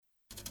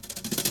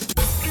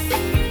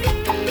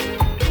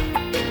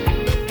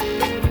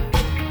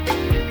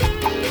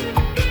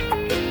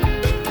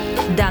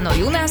Dano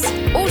Junas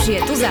už je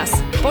tu zas.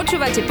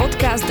 Počúvate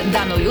podcast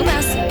Dano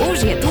Junas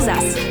už je tu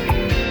zas.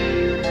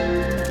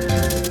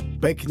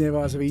 Pekne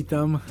vás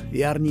vítam,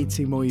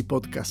 jarníci moji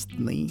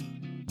podcastní.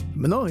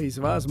 Mnohí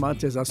z vás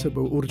máte za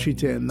sebou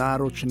určite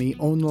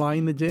náročný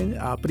online deň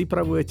a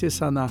pripravujete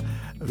sa na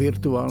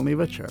virtuálny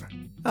večer.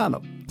 Áno,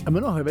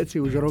 mnohé veci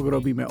už rok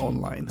robíme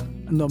online,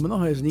 no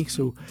mnohé z nich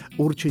sú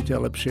určite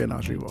lepšie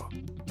naživo.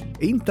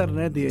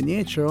 Internet je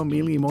niečo,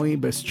 milí moji,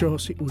 bez čoho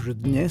si už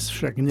dnes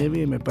však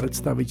nevieme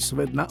predstaviť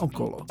svet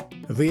naokolo.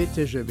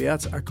 Viete, že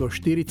viac ako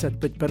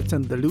 45%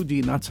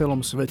 ľudí na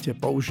celom svete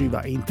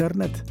používa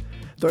internet?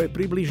 To je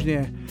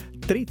približne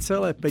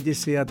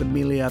 3,50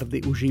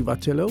 miliardy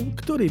užívateľov,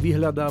 ktorí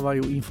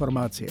vyhľadávajú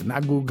informácie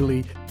na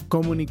Google,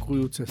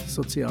 komunikujú cez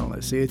sociálne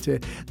siete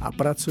a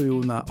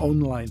pracujú na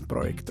online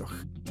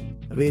projektoch.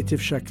 Viete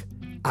však,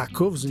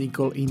 ako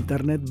vznikol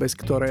internet, bez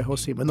ktorého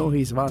si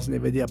mnohí z vás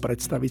nevedia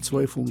predstaviť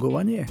svoje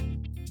fungovanie?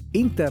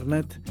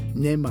 Internet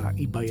nemá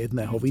iba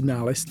jedného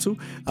vynálezcu,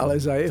 ale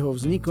za jeho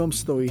vznikom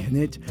stojí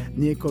hneď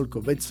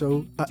niekoľko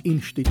vedcov a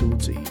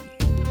inštitúcií.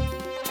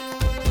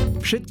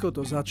 Všetko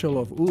to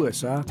začalo v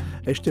USA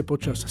ešte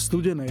počas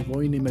studenej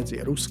vojny medzi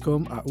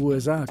Ruskom a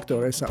USA,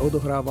 ktoré sa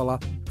odohrávala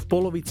v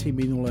polovici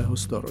minulého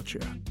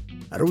storočia.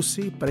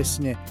 Rusi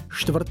presne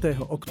 4.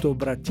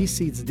 októbra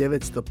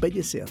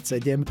 1957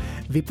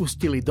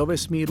 vypustili do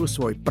vesmíru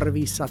svoj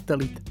prvý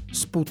satelit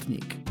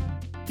Sputnik.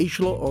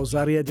 Išlo o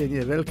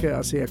zariadenie veľké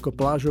asi ako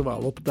plážová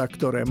lopta,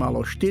 ktoré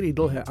malo 4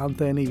 dlhé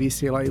antény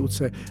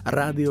vysielajúce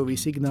rádiový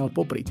signál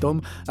popri tom,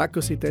 ako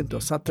si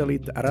tento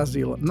satelit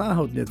razil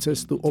náhodne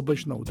cestu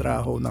obežnou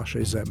dráhou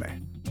našej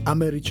Zeme.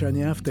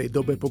 Američania v tej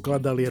dobe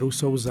pokladali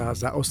Rusov za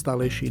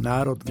zaostalejší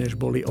národ, než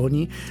boli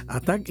oni,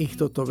 a tak ich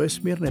toto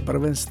vesmírne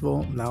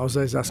prvenstvo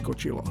naozaj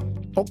zaskočilo.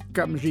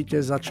 Okamžite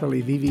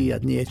začali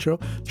vyvíjať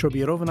niečo, čo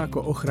by rovnako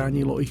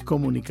ochránilo ich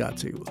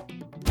komunikáciu.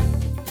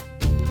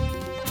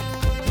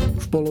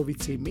 V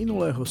polovici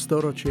minulého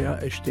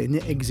storočia ešte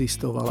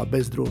neexistovala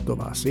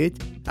bezdrôtová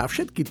sieť a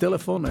všetky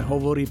telefónne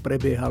hovory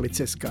prebiehali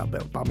cez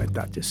kábel,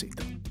 pamätáte si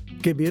to.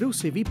 Keby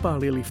Rusi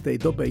vypálili v tej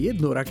dobe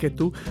jednu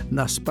raketu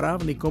na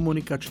správny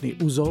komunikačný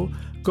uzol,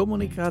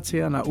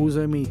 komunikácia na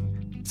území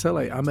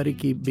celej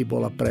Ameriky by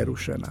bola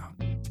prerušená.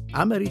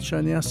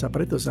 Američania sa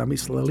preto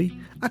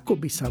zamysleli, ako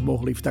by sa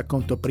mohli v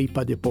takomto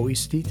prípade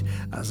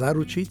poistiť a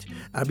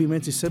zaručiť, aby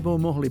medzi sebou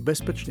mohli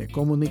bezpečne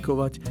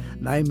komunikovať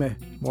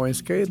najmä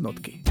vojenské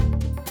jednotky.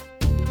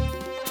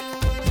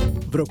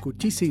 V roku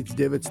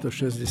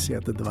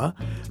 1962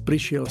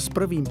 prišiel s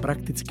prvým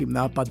praktickým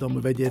nápadom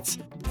vedec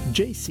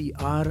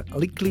JCR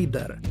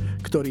Licklider,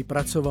 ktorý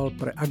pracoval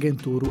pre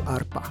agentúru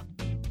ARPA.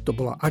 To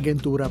bola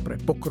agentúra pre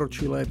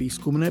pokročilé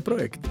výskumné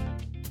projekty.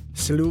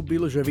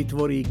 Sľúbil, že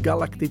vytvorí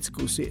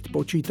galaktickú sieť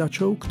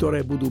počítačov,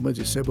 ktoré budú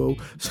medzi sebou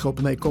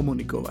schopné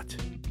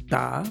komunikovať.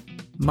 Tá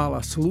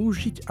mala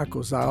slúžiť ako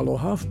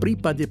záloha v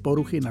prípade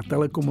poruchy na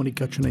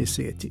telekomunikačnej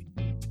sieti.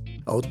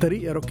 O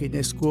 3 roky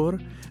neskôr,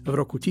 v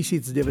roku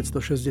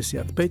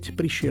 1965,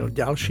 prišiel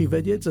ďalší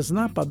vedec s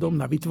nápadom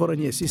na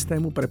vytvorenie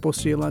systému pre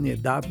posielanie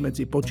dát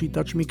medzi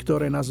počítačmi,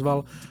 ktoré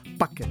nazval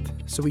packet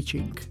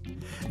switching.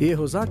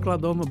 Jeho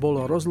základom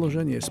bolo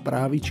rozloženie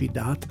správy či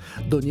dát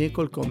do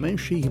niekoľko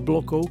menších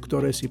blokov,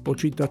 ktoré si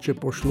počítače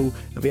pošlú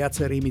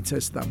viacerými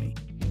cestami.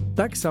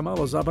 Tak sa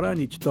malo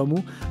zabrániť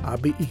tomu,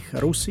 aby ich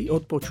Rusi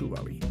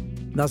odpočúvali.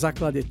 Na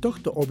základe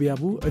tohto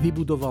objavu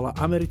vybudovala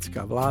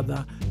americká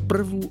vláda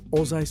prvú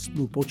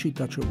ozajstnú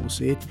počítačovú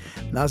sieť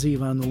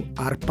nazývanú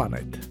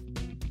ARPANET.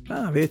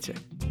 A viete,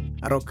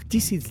 rok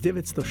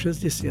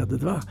 1962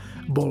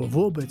 bol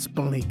vôbec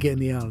plný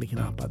geniálnych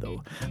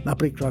nápadov.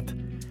 Napríklad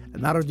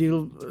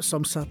narodil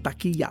som sa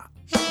taký ja.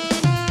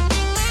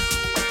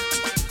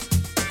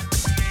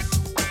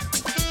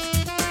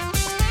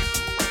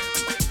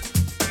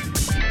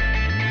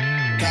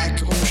 Tak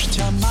už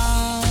ťa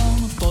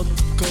mám pod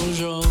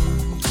kožou,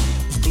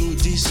 v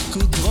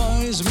bludisku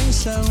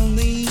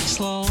dvojzmyselných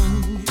slov.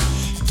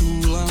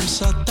 Túlam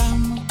sa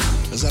tam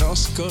s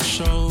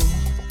rozkošou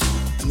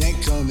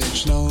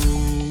nekonečnou.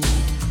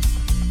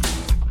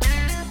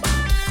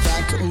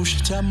 Tak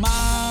už ťa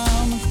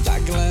mám,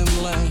 tak len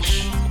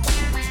lež,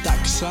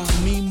 tak sa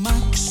mi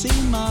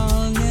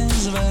maximálne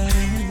zver.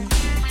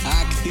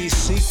 Ak ty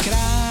si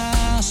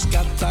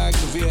kráska, tak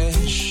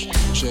vieš,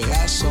 že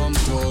ja som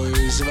tvoj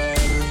zver.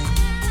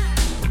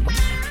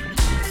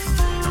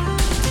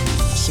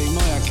 Si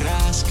moja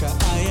kráska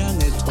a ja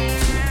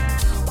netvor,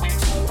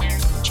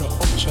 čo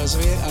občas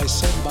vie aj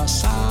seba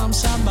sám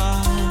sa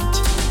báť.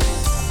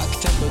 Ak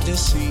ťa to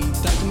desí,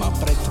 tak ma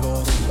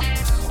pretvor,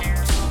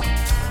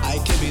 aj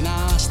keby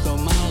nás to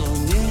malo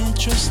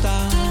niečo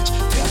stáť.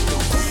 Ja to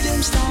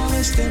budem stále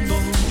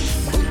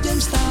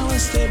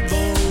s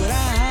tebou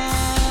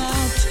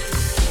rád.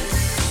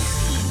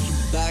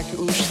 Tak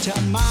už ťa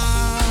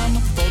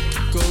mám pod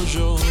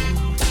kožou,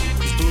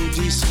 v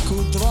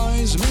bludisku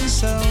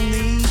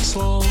dvojzmyselných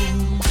slov.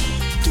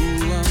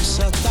 Túlam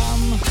sa tam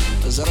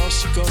s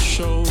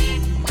rozkošou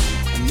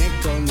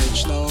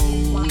nekonečnou.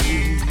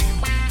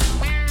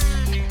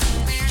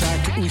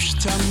 Tak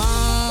už ťa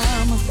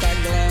mám, tak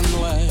len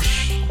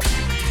lež,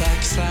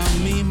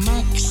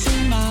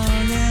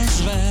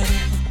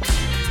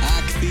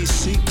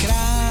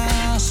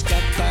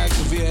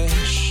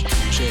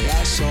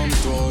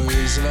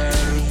 zver.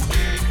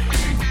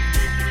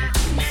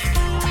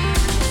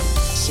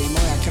 Si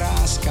moja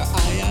kráska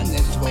a ja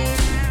netvor,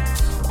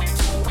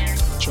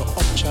 čo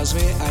občas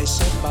vie aj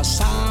seba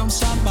sám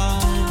sa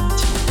báť.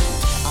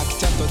 Ak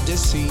ťa to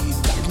desí,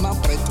 tak ma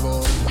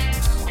pretvor,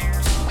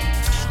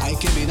 aj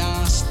keby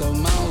nás to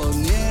malo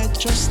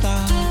niečo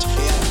stáť.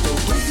 Ja to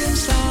budem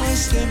stále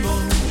s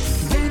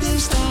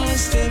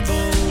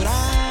tebou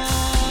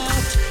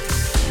rád.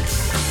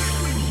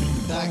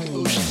 Tak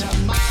už ťa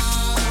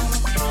mám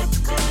pod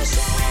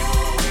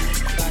kozou,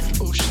 tak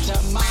už ťa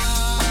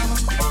mám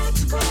pod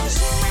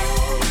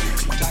kozou,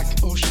 tak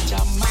už ťa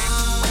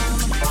mám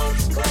pod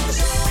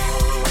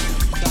kozou,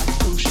 tak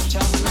už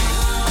ťa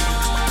mám,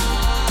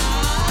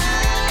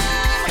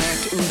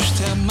 tak už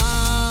ťa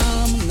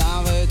mám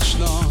na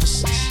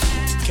večnosť.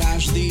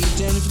 Každý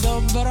deň v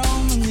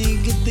dobrom,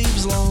 nikdy v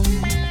zlom.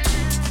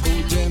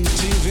 Budem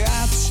ti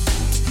viac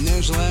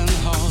než len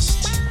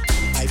host,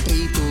 aj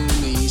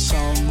prítulný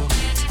som.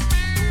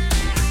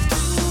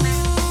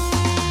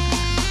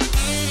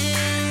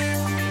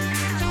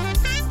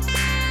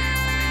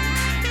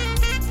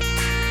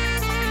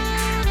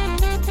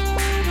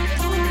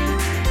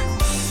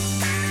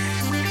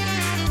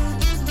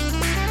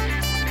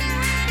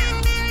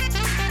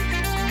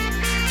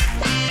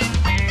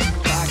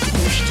 Tak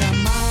už ťa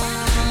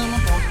mám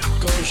pod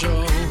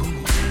kožou,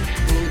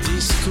 v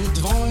ľudisku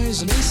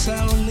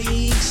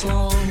dvojzmyselných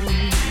slov.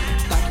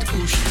 Tak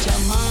už ťa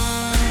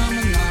mám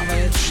na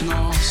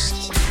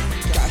večnosť,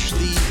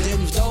 každý deň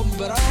v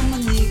dobrom,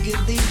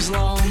 nikdy v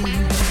zlom.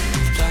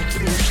 Tak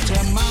už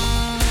ťa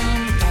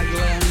mám, tak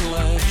len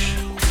lež,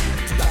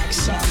 tak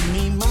sa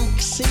mi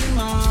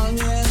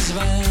maximálne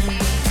zver.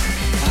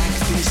 Ak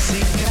ty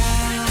si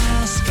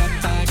kráska,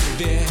 tak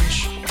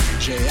vieš,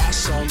 že ja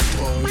som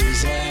tvoj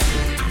zver,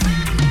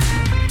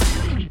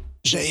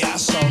 že ja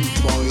som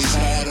tvoj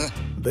zver.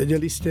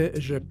 Vedeli ste,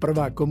 že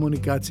prvá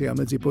komunikácia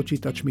medzi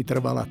počítačmi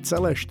trvala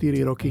celé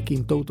 4 roky,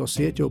 kým touto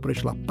sieťou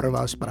prešla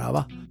prvá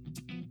správa?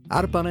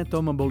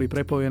 ARPANETom boli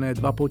prepojené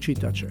dva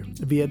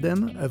počítače.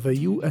 Jeden v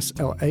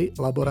USLA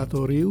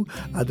laboratóriu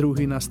a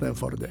druhý na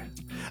Stanforde.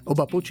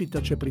 Oba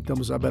počítače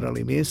pritom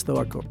zaberali miesto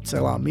ako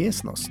celá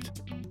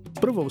miestnosť.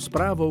 Prvou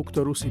správou,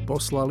 ktorú si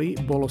poslali,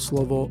 bolo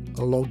slovo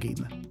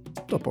login.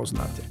 To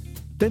poznáte.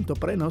 Tento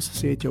prenos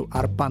sieťou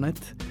ARPANET,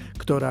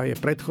 ktorá je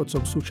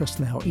predchodcom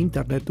súčasného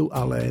internetu,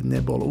 ale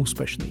nebol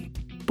úspešný.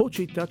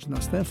 Počítač na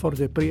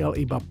Stanforde prijal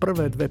iba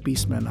prvé dve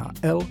písmená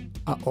L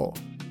a O.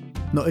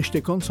 No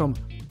ešte koncom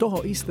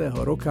toho istého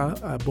roka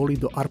boli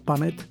do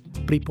ARPANET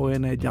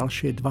pripojené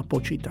ďalšie dva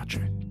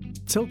počítače.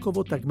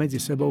 Celkovo tak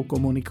medzi sebou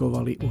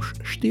komunikovali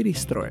už 4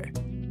 stroje.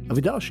 V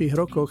ďalších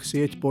rokoch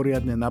sieť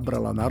poriadne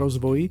nabrala na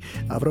rozvoji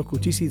a v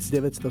roku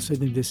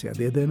 1971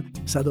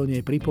 sa do nej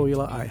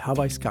pripojila aj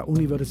Havajská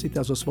univerzita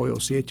so svojou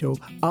sieťou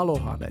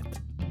AlohaNet.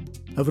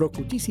 V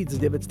roku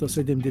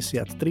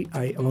 1973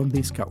 aj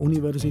Londýnska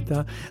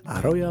univerzita a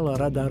Royal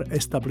Radar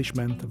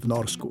Establishment v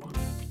Norsku.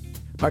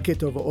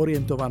 Paketovo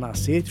orientovaná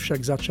sieť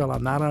však začala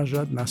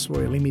narážať na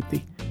svoje limity.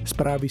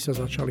 Správy sa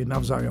začali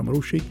navzájom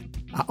rušiť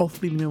a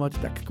ovplyvňovať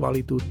tak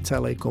kvalitu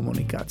celej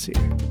komunikácie.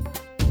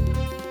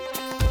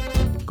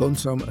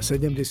 Koncom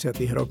 70.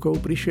 rokov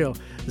prišiel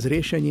s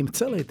riešením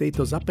celej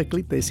tejto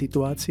zapeklitej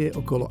situácie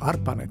okolo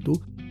ARPANETu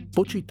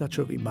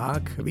počítačový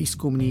mák,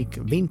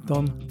 výskumník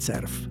Winton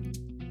Cerf.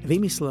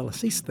 Vymyslel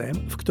systém,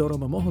 v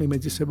ktorom mohli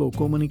medzi sebou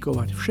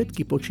komunikovať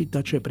všetky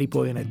počítače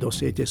pripojené do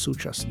siete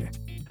súčasne.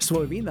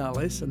 Svoj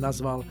vynález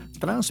nazval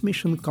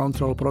Transmission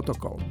Control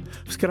Protocol,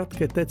 v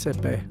skratke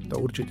TCP, to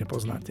určite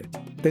poznáte.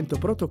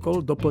 Tento protokol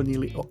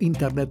doplnili o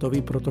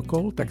internetový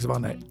protokol,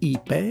 tzv.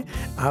 IP,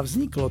 a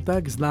vzniklo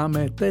tak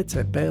známe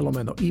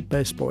TCP/IP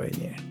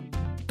spojenie.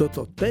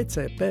 Toto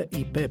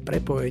TCP/IP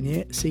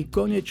prepojenie si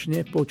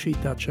konečne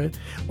počítače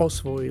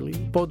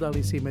osvojili, podali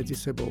si medzi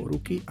sebou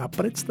ruky a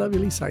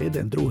predstavili sa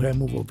jeden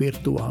druhému vo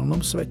virtuálnom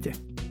svete.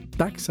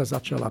 Tak sa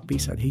začala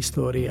písať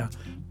história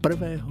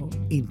prvého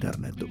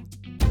internetu.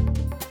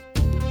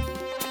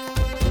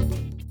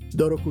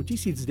 Do roku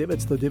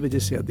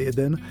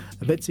 1991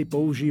 vedci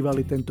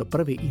používali tento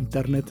prvý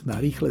internet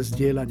na rýchle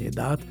zdieľanie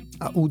dát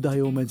a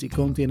údajov medzi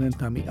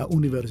kontinentami a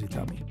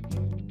univerzitami.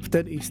 V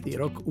ten istý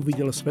rok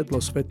uvidel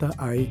svetlo sveta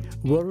aj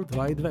World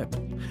Wide Web.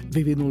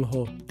 Vyvinul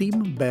ho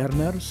Tim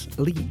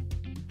Berners-Lee,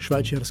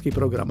 švajčiarsky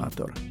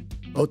programátor.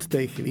 Od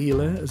tej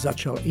chvíle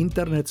začal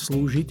internet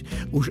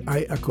slúžiť už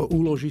aj ako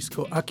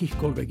úložisko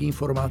akýchkoľvek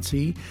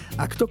informácií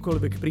a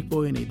ktokoľvek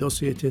pripojený do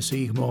siete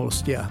si ich mohol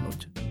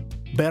stiahnuť.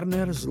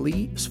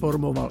 Berners-Lee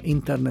sformoval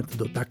internet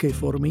do takej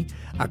formy,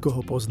 ako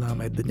ho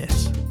poznáme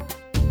dnes.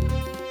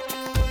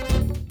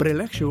 Pre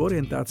ľahšiu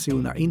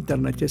orientáciu na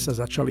internete sa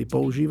začali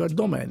používať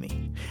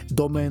domény.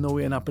 Doménou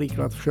je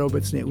napríklad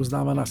všeobecne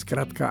uznávaná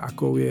skratka,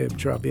 ako je,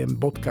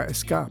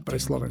 .sk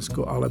pre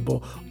Slovensko,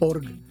 alebo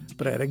 .org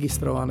pre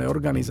registrované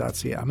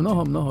organizácie a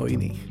mnoho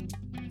iných.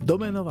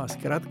 Doménová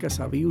skratka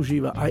sa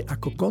využíva aj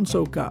ako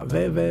koncovka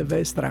www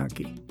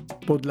stránky.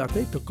 Podľa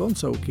tejto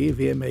koncovky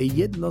vieme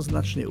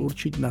jednoznačne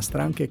určiť, na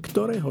stránke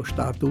ktorého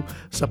štátu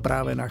sa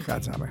práve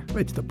nachádzame.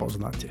 Veď to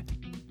poznáte.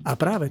 A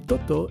práve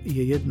toto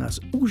je jedna z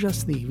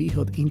úžasných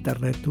výhod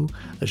internetu,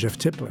 že v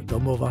teple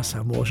domova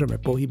sa môžeme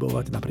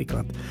pohybovať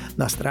napríklad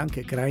na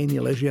stránke krajiny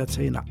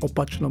ležiacej na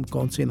opačnom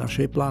konci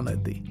našej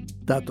planéty.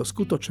 Táto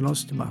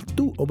skutočnosť má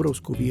tú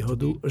obrovskú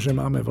výhodu, že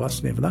máme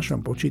vlastne v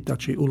našom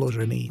počítači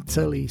uložený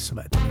celý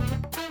svet.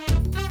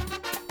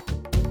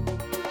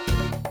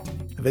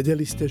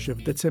 Vedeli ste, že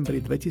v decembri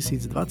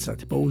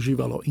 2020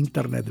 používalo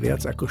internet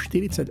viac ako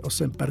 48%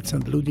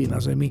 ľudí na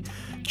Zemi,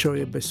 čo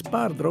je bez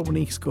pár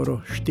drobných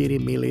skoro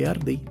 4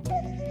 miliardy?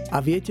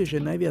 A viete,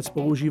 že najviac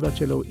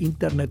používateľov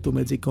internetu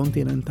medzi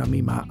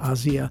kontinentami má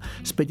Ázia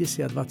s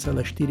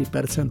 52,4%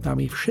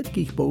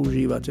 všetkých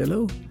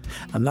používateľov?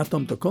 A na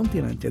tomto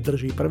kontinente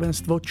drží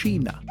prvenstvo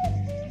Čína.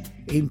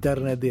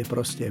 Internet je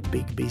proste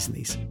big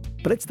business.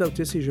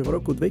 Predstavte si, že v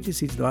roku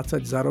 2020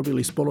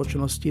 zarobili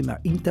spoločnosti na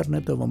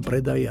internetovom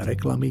predaji a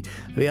reklamy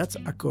viac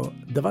ako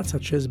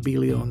 26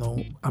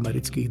 biliónov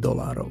amerických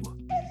dolárov.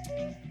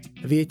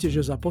 Viete,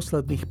 že za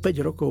posledných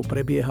 5 rokov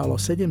prebiehalo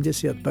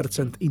 70%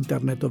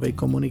 internetovej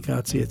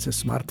komunikácie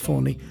cez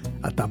smartfóny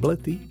a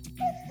tablety?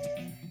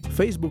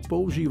 Facebook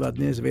používa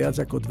dnes viac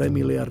ako 2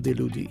 miliardy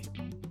ľudí.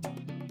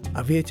 A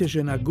viete,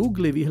 že na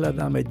Google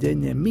vyhľadáme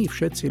denne my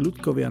všetci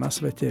ľudkovia na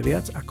svete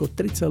viac ako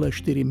 3,4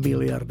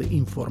 miliardy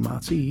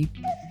informácií?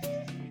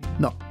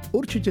 No,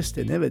 určite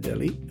ste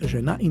nevedeli, že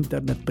na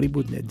internet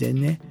pribudne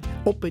denne,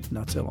 opäť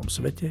na celom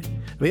svete,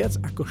 viac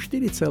ako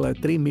 4,3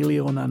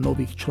 milióna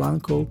nových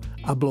článkov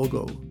a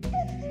blogov.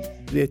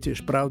 Je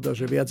tiež pravda,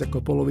 že viac ako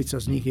polovica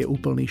z nich je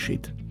úplný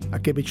shit. A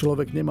keby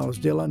človek nemal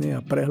vzdelanie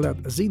a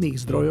prehľad z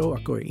iných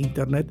zdrojov, ako je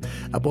internet,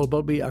 a bol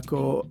blbý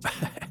ako...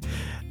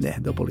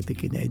 do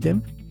politiky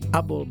nejdem. A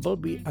bol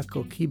blbý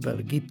ako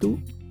kýbel gitu,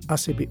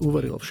 asi by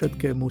uveril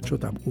všetkému, čo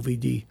tam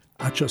uvidí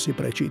a čo si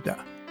prečíta.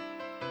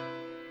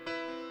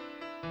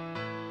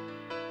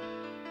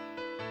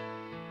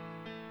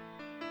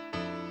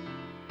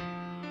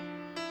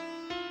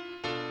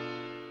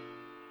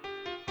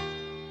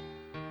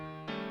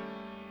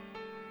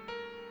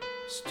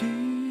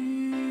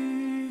 Stíchol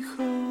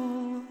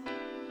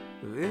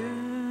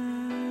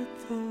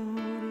vietor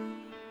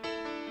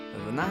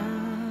v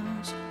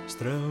nás,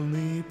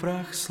 strelný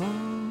prach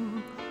slov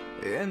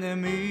je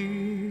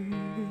nemý.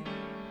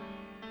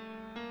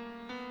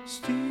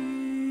 Stíchol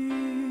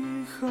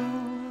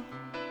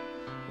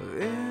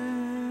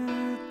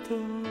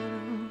vietor,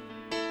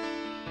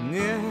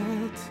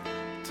 niet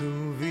tu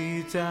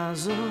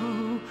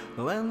víťazov,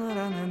 len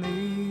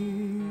ranený.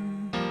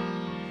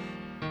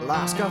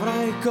 Láska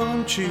vraj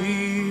končí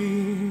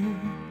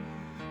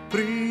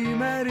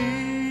prímerím.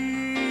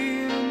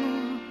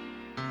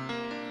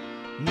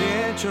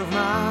 Niečo v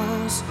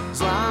nás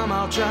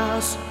zlámal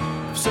čas,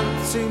 v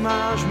srdci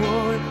máš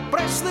môj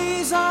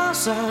presný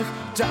zásah.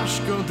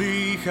 Ťažko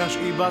dýchaš,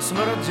 iba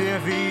smrť je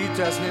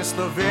víťaz, dnes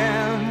to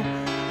viem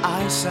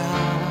aj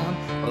sám.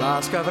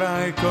 Láska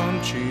vraj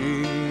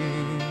končí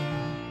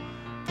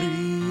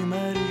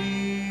prímerím.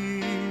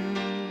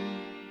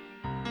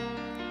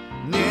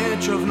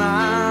 Niečo v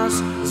nás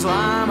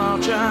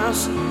zlámal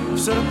čas, v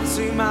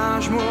srdci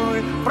máš môj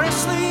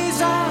presný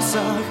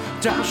zásah.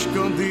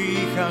 Ťažko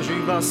dýchaš,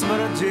 iba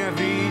smrť je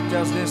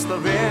víťaz, dnes to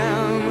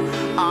viem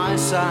aj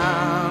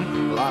sám.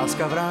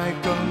 Láska vraj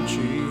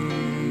končí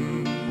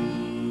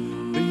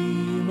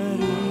prímerím.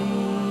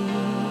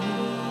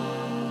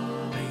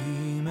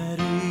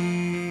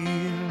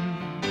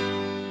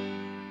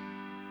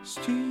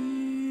 Stíchol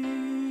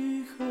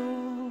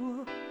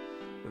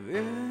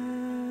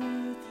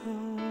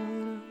vietor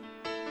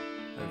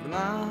v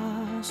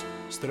nás,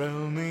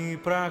 strelný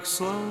prach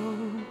slov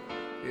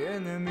je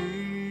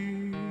nemý.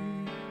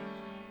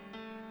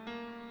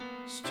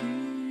 Stíchol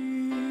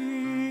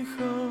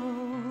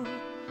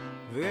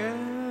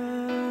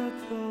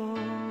vietor,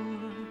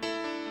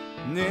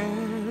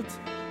 niet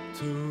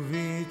tu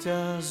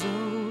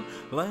víťazov,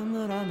 len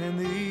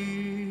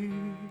ranený.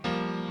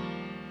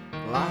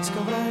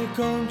 Láska vraj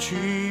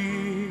končí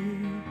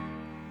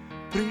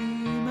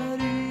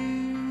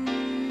prímerím.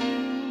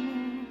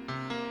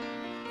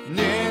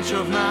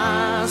 Niečo v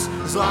nás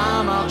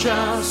zlámal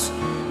čas,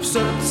 v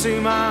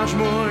srdci máš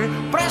môj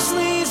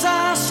presný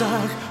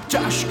zásah.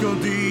 Ťažko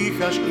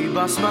dýchaš,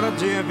 iba smrť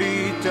je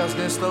víťaz,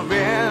 dnes to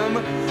viem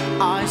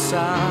aj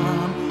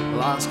sám.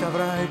 Láska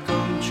vraj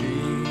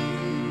končí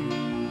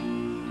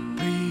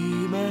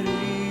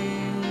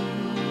prímerím.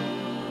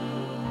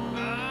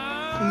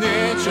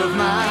 Niečo v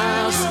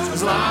nás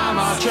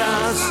zlámal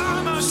čas,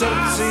 v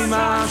srdci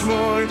máš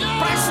môj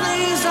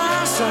presný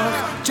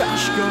zásah.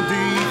 Ťažko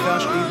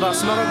dýchaš, iba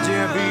smrť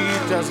je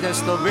víťaz, dnes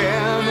to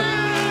viem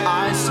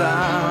aj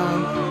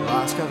sám.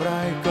 Láska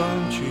vraj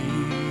končí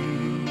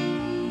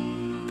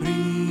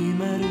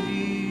prímerím.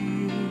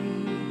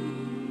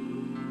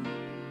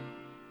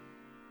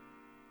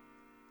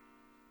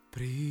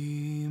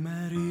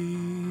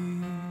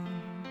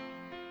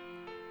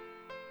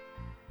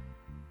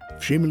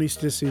 Všimli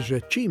ste si,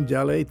 že čím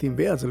ďalej, tým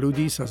viac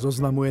ľudí sa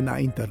zoznamuje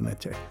na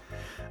internete.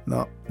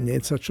 No, nie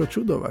sa čo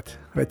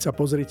čudovať. Veď sa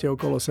pozrite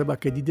okolo seba,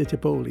 keď idete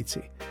po ulici.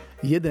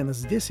 1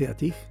 z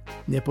 10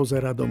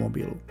 nepozerá do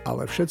mobilu,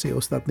 ale všetci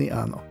ostatní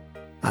áno.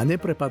 A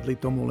neprepadli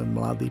tomu len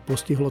mladí,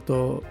 postihlo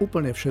to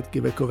úplne všetky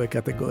vekové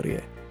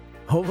kategórie.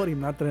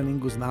 Hovorím na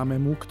tréningu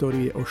známemu,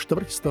 ktorý je o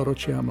 4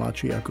 storočia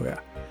mladší ako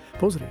ja.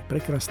 Pozri,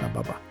 prekrásna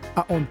baba.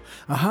 A on,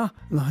 aha,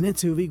 no hneď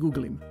si ju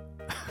vygooglím.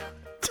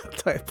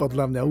 To je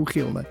podľa mňa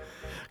úchylné.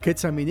 Keď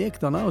sa mi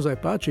niekto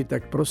naozaj páči,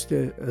 tak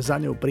proste za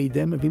ňou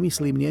prídem,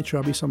 vymyslím niečo,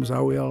 aby som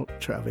zaujal,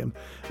 čo ja viem,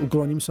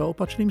 ukloním sa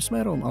opačným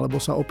smerom, alebo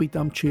sa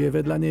opýtam, či je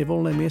vedľa nej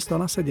voľné miesto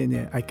na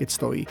sedenie, aj keď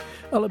stojí,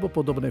 alebo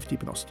podobné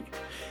vtipnosti.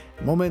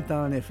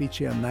 Momentálne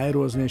fičia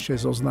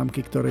najrôznejšie zoznamky,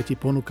 ktoré ti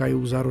ponúkajú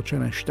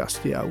zaručené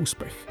šťastie a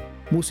úspech.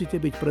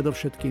 Musíte byť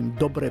predovšetkým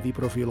dobre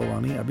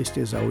vyprofilovaní, aby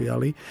ste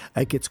zaujali,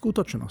 aj keď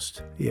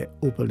skutočnosť je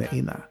úplne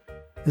iná.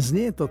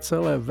 Znie to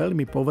celé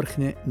veľmi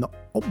povrchne, no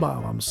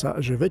obávam sa,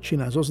 že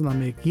väčšina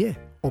zoznamiek je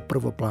o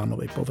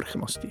prvoplánovej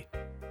povrchnosti.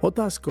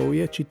 Otázkou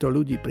je, či to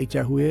ľudí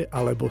priťahuje,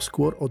 alebo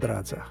skôr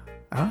odrádza.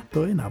 A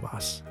to je na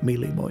vás,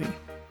 milí moji.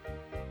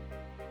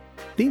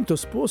 Týmto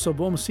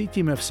spôsobom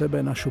cítime v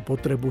sebe našu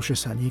potrebu, že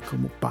sa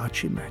niekomu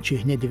páčime,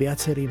 či hneď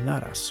viacerým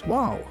naraz.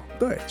 Wow,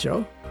 to je čo?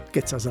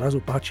 Keď sa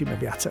zrazu páčime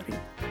viacerým.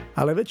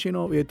 Ale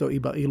väčšinou je to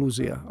iba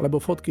ilúzia, lebo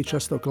fotky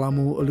často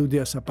klamú,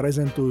 ľudia sa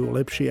prezentujú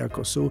lepšie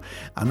ako sú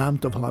a nám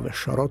to v hlave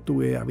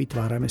šrotuje a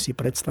vytvárame si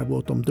predstavu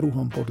o tom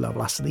druhom podľa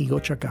vlastných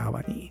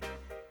očakávaní.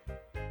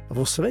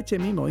 Vo svete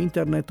mimo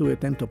internetu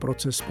je tento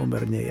proces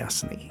pomerne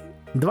jasný.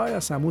 Dvaja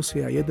sa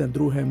musia jeden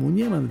druhému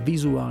nielen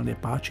vizuálne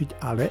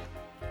páčiť, ale,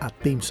 a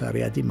tým sa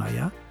riadím aj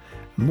ja,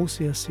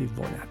 musia si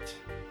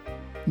voňať.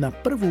 Na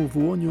prvú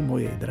vôňu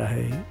mojej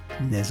drahej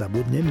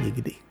nezabudnem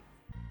nikdy.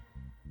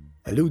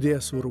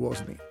 Ľudia sú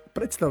rôzni.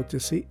 Predstavte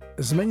si,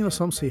 zmenil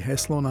som si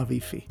heslo na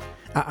Wi-Fi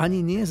a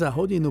ani nie za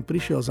hodinu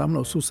prišiel za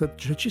mnou sused,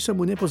 že či sa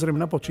mu nepozriem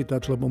na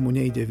počítač, lebo mu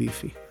nejde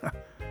Wi-Fi.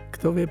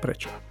 Kto vie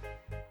prečo?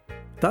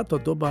 Táto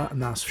doba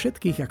nás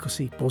všetkých ako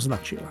si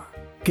poznačila.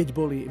 Keď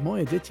boli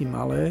moje deti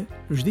malé,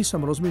 vždy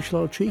som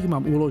rozmýšľal, či ich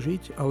mám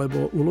uložiť,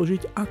 alebo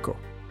uložiť ako.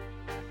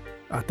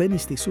 A ten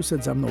istý sused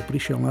za mnou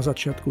prišiel na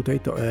začiatku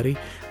tejto éry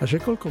a že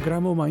koľko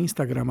gramov má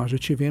Instagram a že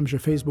či viem,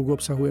 že Facebook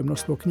obsahuje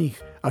množstvo kníh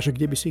a že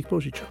kde by si ich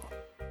požičal.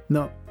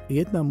 No,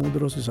 jedna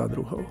múdrosť za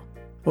druhou.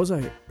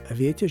 Ozaj,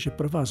 viete, že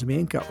prvá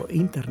zmienka o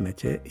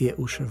internete je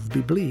už v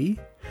Biblii?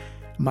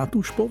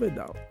 Matúš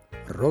povedal,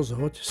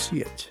 rozhoď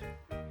sieť.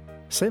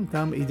 Sem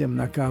tam idem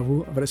na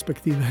kávu,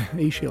 respektíve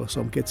išiel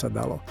som, keď sa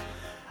dalo.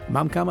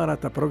 Mám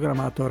kamaráta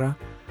programátora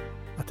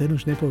a ten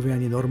už nepovie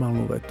ani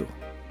normálnu vetu.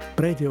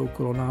 Prejde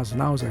okolo nás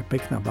naozaj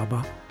pekná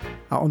baba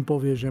a on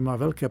povie, že má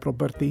veľké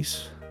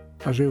properties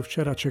a že ju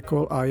včera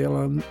čekol a je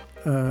len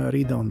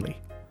read only.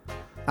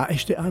 A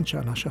ešte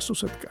Anča, naša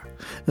susedka.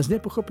 Z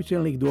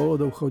nepochopiteľných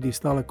dôvodov chodí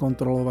stále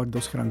kontrolovať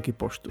do schránky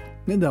poštu.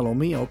 Nedalo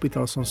mi a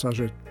opýtal som sa,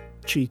 že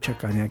či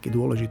čaká nejaký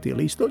dôležitý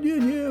list.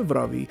 Nie,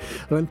 vraví.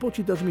 Len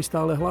počítač mi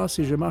stále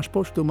hlási, že máš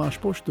poštu.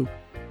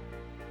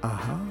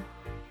 Aha,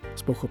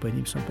 s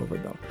pochopením som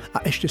povedal.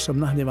 A ešte som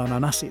nahnevaná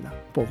na syna,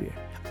 povie.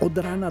 Od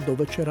rána do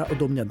večera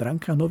odo mňa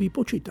dranká nový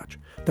počítač.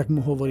 Tak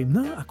mu hovorím,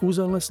 no a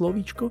kúzelné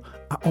slovíčko?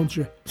 A on,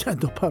 že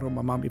do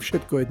paroma, mami,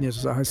 všetko je dnes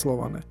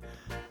zaheslované.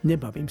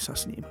 Nebavím sa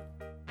s ním.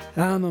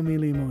 Áno,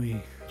 milí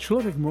moji,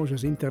 človek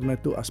môže z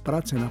internetu a z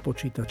práce na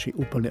počítači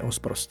úplne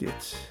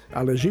osprostieť.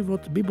 Ale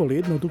život by bol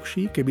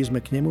jednoduchší, keby sme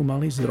k nemu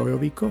mali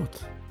zdrojový kód.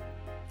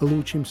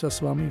 Lúčim sa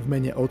s vami v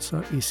mene Otca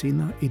i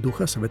Syna i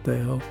Ducha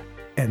Svätého.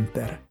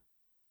 Enter.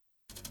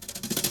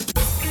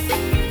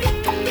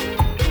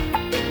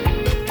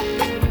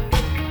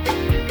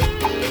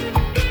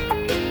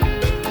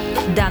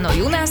 Dano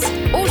Junas,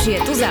 už je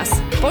tu zas.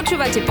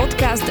 Počúvate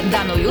podcast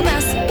Dano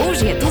Junas,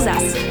 už je tu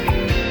zas.